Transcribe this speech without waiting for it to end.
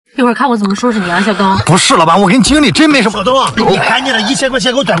儿看我怎么收拾你啊，小东。不是，老板，我跟经理真没什么。小东，你赶紧的，1000块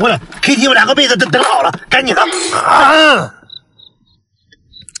钱给我转过来 ，KTV 2个妹子都等好了，赶紧的。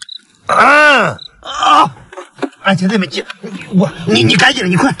俺现在没急，你赶紧的，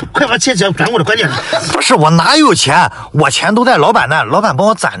你快把钱转过来，快点。不是，我哪有钱？我钱都在老板那，老板帮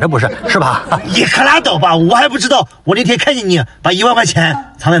我攒着，不是吧？你可拉倒吧，我还不知道，我那天看见你把1万块钱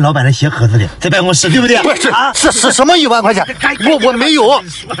藏在老板的鞋盒子里，在办公室，对不对？不是，是什么1万块钱？我没有，我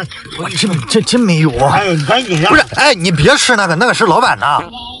真没有。哎，赶紧呀！不是，哎，你别吃那个是老板的。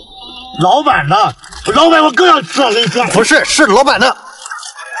老板的，老板我更要吃，我跟你说。不是，是老板的。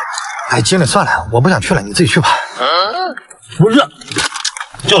哎，经理，算了，我不想去了，你自己去吧。不是，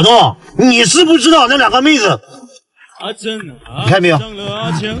小东，你是不知道那2个妹子，你看没有？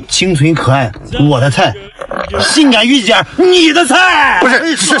清纯可爱，我的菜；性感御姐，你的菜。不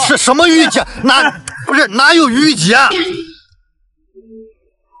是，是什么御姐？哪有御姐？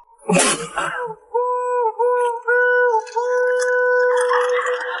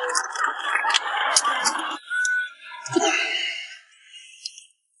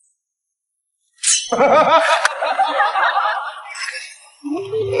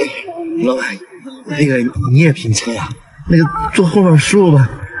老板，那个你也评车呀？那个坐后面舒服吧？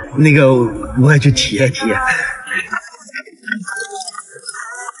那个我也去体验体验。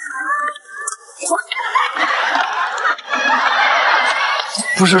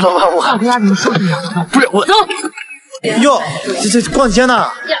不是老板，我老家怎么收拾你？不是我走。哟，这逛街呢？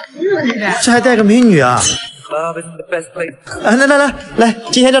这还带个美女啊！来，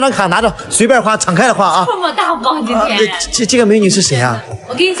今天这张卡拿着，随便花，敞开的花啊！这么大方，今天。这个美女是谁啊？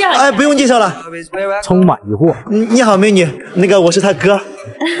我给你介绍。哎，不用介绍了。充满疑惑。你好，美女，那个我是他哥。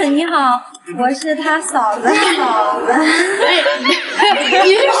你好，我是他嫂子。嫂子。你是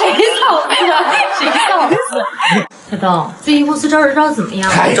谁嫂子？谁嫂子？小东，最近公司招人招的怎么样？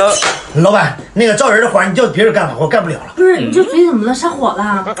老板，那个招人的活你叫别人干吧，我干不了了。不是，你这嘴怎么了？上火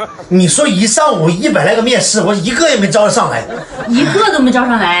了？你说一上午100来个面试，我一个也没招上来，一个都没招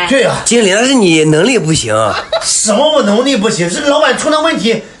上来。对呀，经理，那是你能力不行。什么我能力不行？这个老板出那问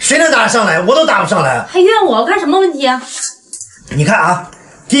题，谁能答得上来？我都答不上来。还怨我干什么问题啊？你看啊，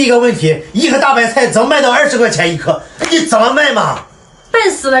第一个问题，一颗大白菜怎么卖到20块钱一颗？你怎么卖嘛？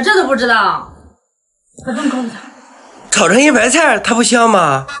笨死了，这都不知道。把灯告诉他。炒成一白菜，它不香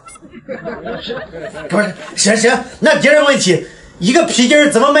吗？不是，行，那第二个问题，一个皮筋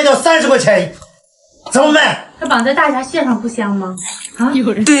怎么卖到30块钱？怎么卖？它绑在大闸蟹上不香吗？啊，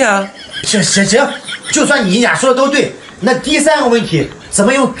有人。对呀。行，就算你俩说的都对。那第3个问题，怎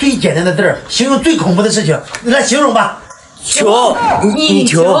么用最简单的字儿形容最恐怖的事情？来形容吧。穷，你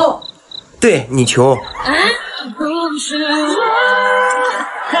穷。对，你穷。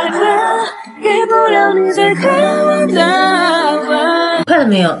快了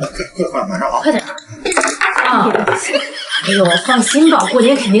没有？快，马上啊！快点啊！哎呦，放心吧，过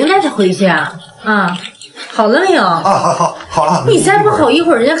年肯定带他回去啊！啊，好了没有？啊，好了。你再不好，一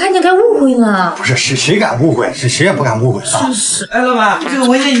会儿人家看见该误会了。不是，谁敢误会？是谁也不敢误会啊！是。哎，老板，这个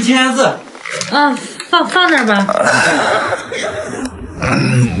文件你签下字。啊，放那儿吧。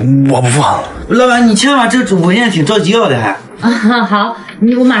我不放。老板，你签吧，这个文件挺着急要的还。啊，好，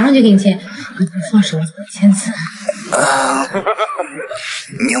我马上就给你签。你不放手，签字。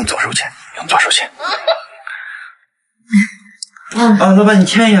你用左手签。老板，你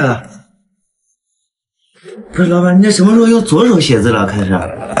签一下子。不是，老板，你这什么时候用左手写字了？开始。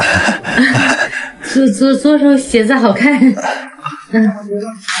左手写字好看。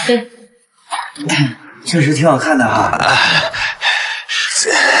对。确实挺好看的哈。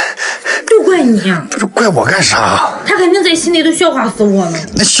就怪你呀！不是怪我干啥？他肯定在心里都笑话死我了。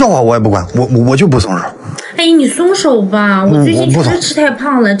那笑话我也不管，我就不松手。哎，你松手吧，我最近确实吃太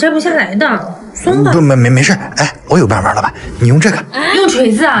胖了，摘不下来的，松吧。没事，哎，我有办法，老板，你用这个。用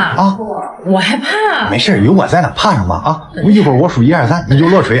锤子啊？啊，我害怕。没事，有我在呢，怕什么啊？一会儿我数1、2、3，你就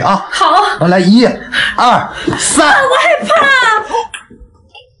落锤啊。好。来1、2、3。我害怕。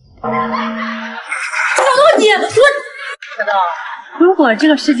小东，你我。小东。如果这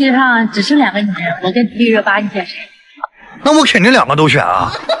个世界上只剩2个女人，我跟迪丽热巴，你选谁？那我肯定2个都选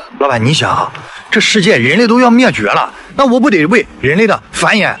啊！老板，你想，这世界人类都要灭绝了，那我不得为人类的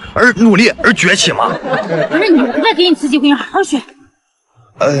繁衍而努力而崛起吗？不是，你再给你一次机会，你好好选。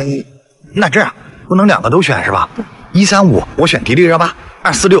那这样不能2个都选是吧？1、3、5我选迪丽热巴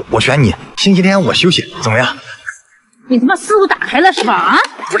，2、4、6我选你。星期天我休息，怎么样？你他妈思路打开了是吧？啊？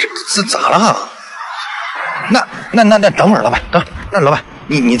不是，这咋了？那等会儿，老板，等会儿，那老板，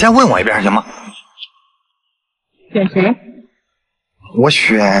你再问我一遍行吗？选谁？我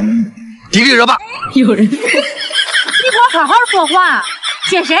选迪丽热巴。有人，你给我好好说话，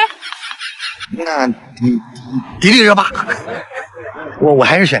选谁？那迪丽热巴，我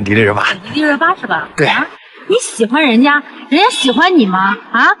还是选迪丽热巴。迪丽热巴是吧？对。啊，你喜欢人家，人家喜欢你吗？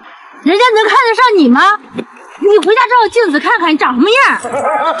啊，人家能看得上你吗？你回家照照镜子看看，你长什么样？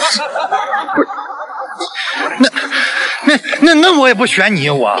不是，那我也不选你，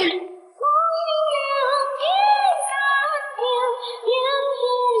我。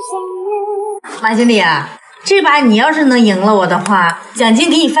马经理啊，这把你要是能赢了我的话，奖金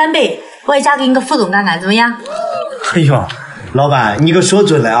给你翻倍，我也嫁给你个副总干干，怎么样？哎呦，老板，你可说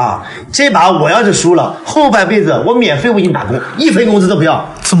准了啊！这把我要是输了，后半辈子我免费为你打工，1分工资都不要。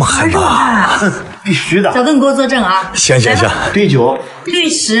这么狠啊！必须的。小邓，你给我作证啊！行，对9，对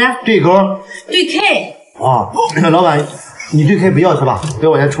10，对勾，对 K。啊，老板，你对 K 不要是吧？不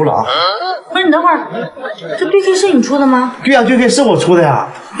要往前出了啊！不是，你等会儿，这对 K 是你出的吗？对呀，对 K 是我出的呀。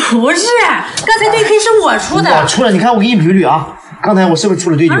不是，刚才对 K 是我出的。我出了，你看我给你捋捋啊。刚才我是不是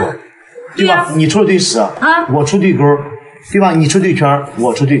出了对9？对吧？你出了对10啊，我出对勾，对吧？你出对圈，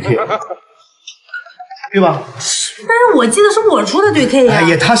我出对 K， 对吧？但是我记得是我出的对 K 呀。哎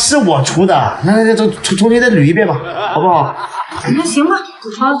呀，他是我出的，那重新再捋一遍吧，好不好？那行吧，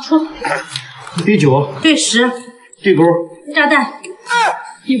好出。对9，对10，对勾，炸弹。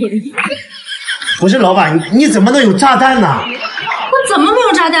不是老板，你怎么能有炸弹呢？我怎么没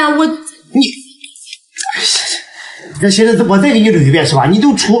有炸弹？那现在我再给你捋一遍是吧？你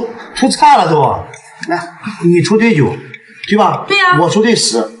都出岔了都。来，你出对9，对吧？对呀。我出对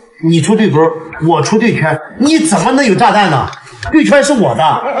10，你出对勾，我出对圈，你怎么能有炸弹呢？对圈是我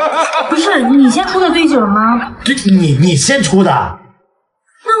的。不是你先出的对9吗？对，你先出的。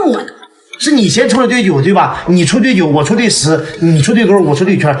那我是你先出了对9对吧？你出对9，我出对10，你出对勾，我出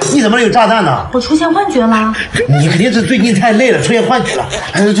对圈，你怎么能有炸弹呢？我出现幻觉了。你肯定是最近太累了，出现幻觉了。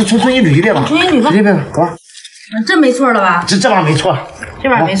重新捋一遍吧。重新捋吧。捋一遍吧，好吧。这没错了吧？这把没错。这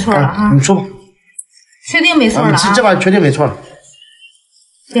把没错了啊。你说吧。确定没错了啊？这把确定没错了。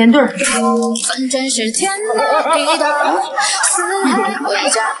连对儿。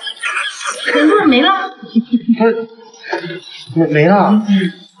连对儿没了。没了。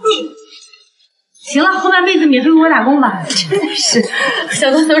行了，后半辈子免费为我打工吧。真的是，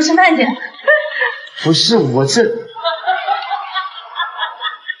小东，咱们吃饭去。不是，我这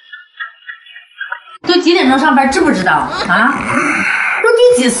都几点钟上班，知不知道啊？都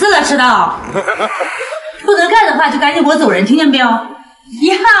第几次了，迟到？不能干的话就赶紧给我走人，听见没有？呀，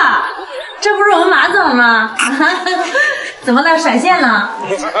这不是我们马总吗？怎么了？闪现了？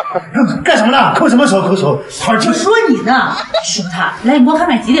干什么呢？抠什么手？抠手！我说你呢，说他。来，你给我看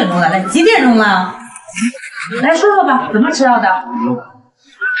看几点钟了？来，几点钟了？来说说吧，怎么迟到的？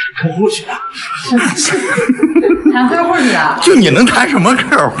客户去了。谈客户去了？就你能谈什么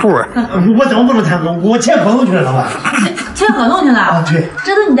客户？我怎么不能谈客户？我签合同去了，老板。签合同去了？啊，对。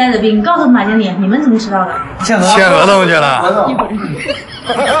这都你带的兵，你告诉马经理，你们怎么迟到的？签合同去了。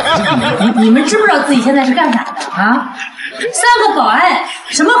你们知不知道自己现在是干啥的啊？3个保安，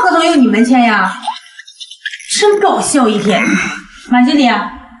什么合同用你们签呀？真搞笑一天。马经理，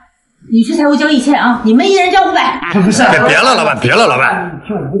你去财务交易签啊，你们1人交500。不是，别了，老板，别了，老板。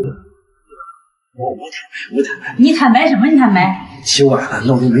我坦白。你坦白什么？你坦白？起晚了，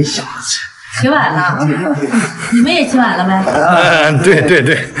闹钟没响。起晚了，你们也起晚了呗？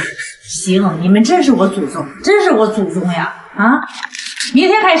对。行，你们真是我祖宗，真是我祖宗呀！啊，明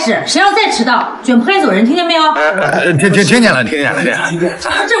天开始，谁要再迟到，卷铺盖走人，听见没有？听见了。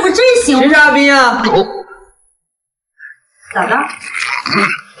这不真行？谁是阿斌啊？咋的？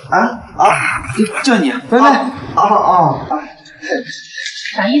叫你，拜拜。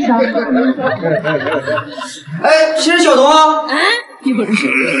啥意思啊？哎，谁是小童啊？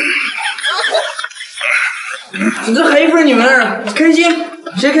你这还一份你们那儿开心？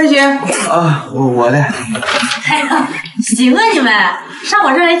谁开心？啊，我的。哎呀，行啊，你们上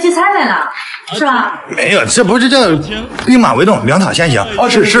我这儿来聚餐来了，是吧？没有，这不是叫兵马未动，粮草先行。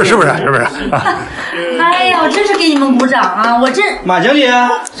是不是？是不是？哎呀，我真是给你们鼓掌啊！我这马经理，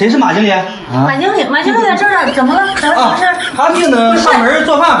谁是马经理？马经理在这儿呢，怎么了？怎么回事？他病的上门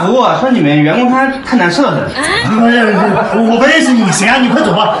做饭服务，说你们员工太难吃了。我不认识你，谁啊？你快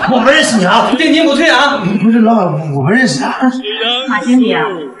走吧，我不认识你啊！定金不退啊！不是老板，我不认识他。马经理啊，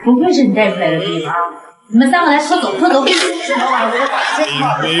不愧是你带出来的兵啊！你们3个来拖走。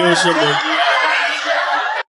没有什么